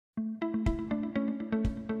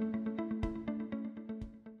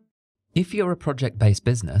If you're a project-based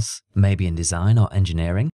business, maybe in design or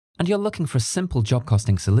engineering, and you're looking for a simple job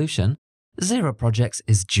costing solution, Xero Projects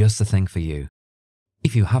is just the thing for you.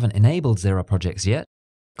 If you haven't enabled Xero Projects yet,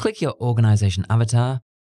 click your organization avatar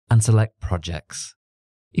and select Projects.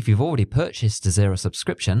 If you've already purchased a Xero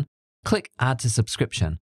subscription, click Add to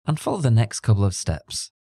Subscription and follow the next couple of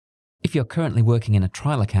steps. If you're currently working in a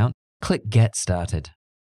trial account, click Get Started.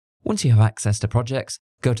 Once you have access to Projects,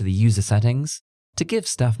 go to the User Settings to give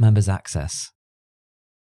staff members access.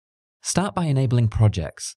 Start by enabling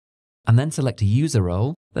Projects, and then select a user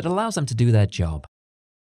role that allows them to do their job.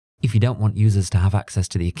 If you don't want users to have access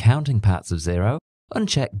to the accounting parts of Xero,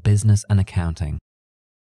 uncheck Business and Accounting.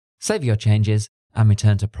 Save your changes and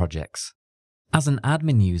return to Projects. As an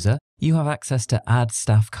admin user, you have access to add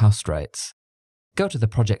staff cost rates. Go to the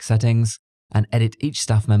project settings and edit each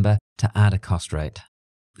staff member to add a cost rate.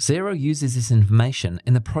 Xero uses this information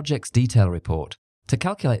in the project's detail report to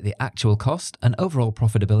calculate the actual cost and overall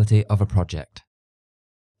profitability of a project.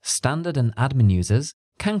 Standard and admin users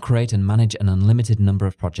can create and manage an unlimited number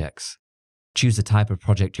of projects. Choose the type of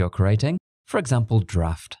project you're creating, for example,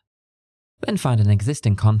 draft. Then find an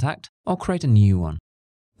existing contact or create a new one.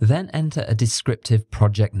 Then enter a descriptive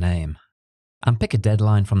project name and pick a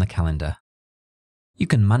deadline from the calendar. You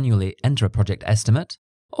can manually enter a project estimate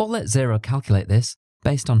or let Xero calculate this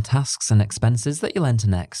based on tasks and expenses that you'll enter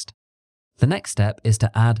next. The next step is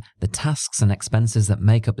to add the tasks and expenses that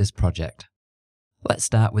make up this project. Let's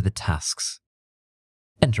start with the tasks.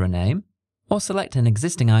 Enter a name or select an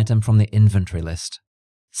existing item from the inventory list.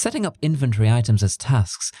 Setting up inventory items as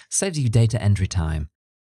tasks saves you data entry time.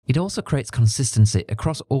 It also creates consistency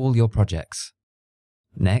across all your projects.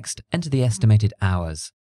 Next, enter the estimated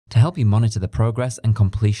hours to help you monitor the progress and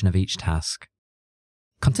completion of each task.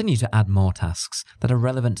 Continue to add more tasks that are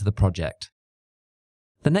relevant to the project.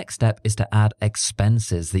 The next step is to add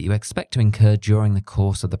expenses that you expect to incur during the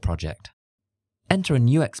course of the project. Enter a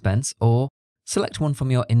new expense or select one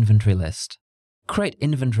from your inventory list. Create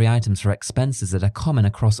inventory items for expenses that are common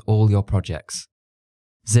across all your projects.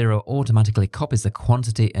 Xero automatically copies the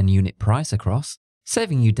quantity and unit price across,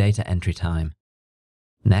 saving you data entry time.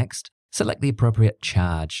 Next, select the appropriate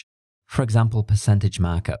charge, for example, percentage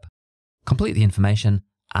markup. Complete the information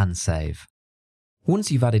and save.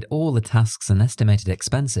 Once you've added all the tasks and estimated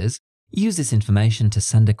expenses, use this information to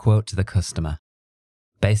send a quote to the customer.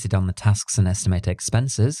 Base it on the tasks and estimated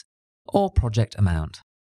expenses or project amount.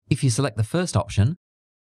 If you select the first option,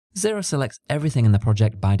 Xero selects everything in the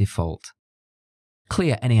project by default.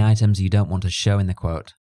 Clear any items you don't want to show in the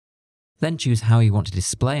quote. Then choose how you want to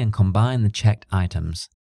display and combine the checked items.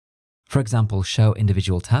 For example, show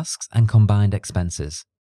individual tasks and combined expenses.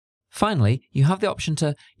 Finally, you have the option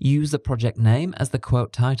to use the project name as the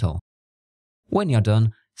quote title. When you're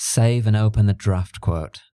done, save and open the draft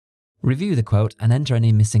quote. Review the quote and enter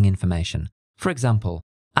any missing information. For example,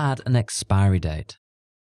 add an expiry date.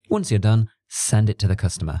 Once you're done, send it to the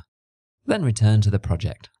customer. Then return to the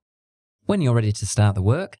project. When you're ready to start the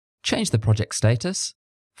work, change the project status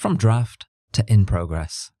from draft to in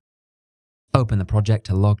progress. Open the project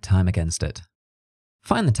to log time against it.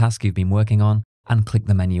 Find the task you've been working on and click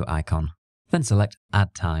the menu icon. Then select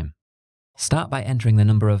Add Time. Start by entering the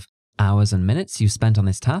number of hours and minutes you spent on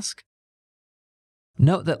this task.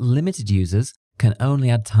 Note that limited users can only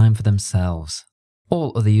add time for themselves.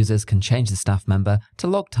 All other users can change the staff member to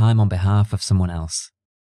log time on behalf of someone else.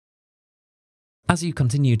 As you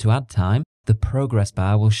continue to add time, the progress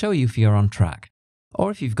bar will show you if you're on track, or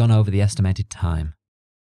if you've gone over the estimated time.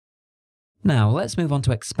 Now let's move on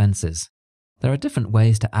to expenses. There are different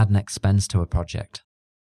ways to add an expense to a project.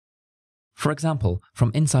 For example,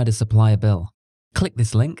 from inside a supplier bill, click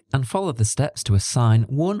this link and follow the steps to assign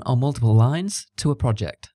one or multiple lines to a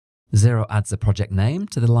project. Xero adds the project name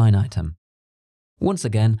to the line item. Once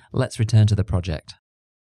again, let's return to the project.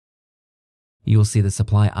 You'll see the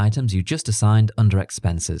supply items you just assigned under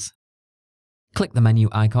Expenses. Click the menu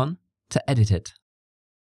icon to edit it.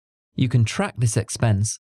 You can track this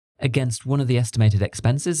expense against one of the estimated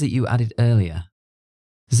expenses that you added earlier.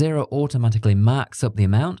 Xero automatically marks up the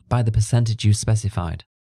amount by the percentage you specified.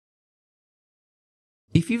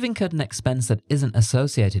 If you've incurred an expense that isn't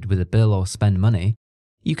associated with a bill or spend money,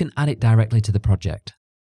 you can add it directly to the project.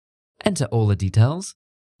 Enter all the details,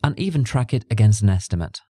 and even track it against an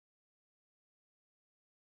estimate.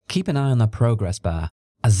 Keep an eye on the progress bar,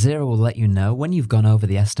 as Xero will let you know when you've gone over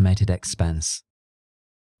the estimated expense.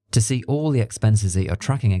 To see all the expenses that you're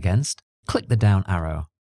tracking against, click the down arrow.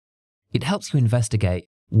 It helps you investigate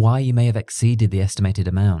why you may have exceeded the estimated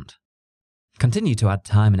amount. Continue to add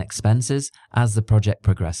time and expenses as the project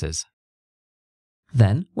progresses.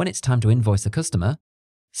 Then, when it's time to invoice the customer,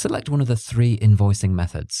 select one of the 3 invoicing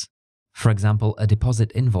methods. For example, a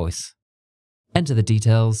deposit invoice. Enter the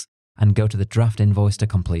details and go to the draft invoice to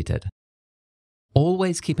complete it.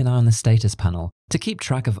 Always keep an eye on the status panel to keep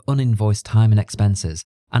track of uninvoiced time and expenses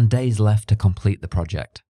and days left to complete the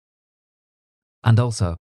project. And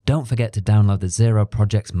also, don't forget to download the Xero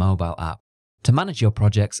Projects mobile app to manage your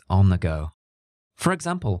projects on the go. For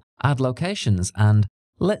example, add locations and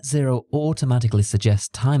let Xero automatically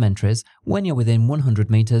suggest time entries when you're within 100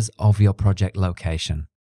 meters of your project location.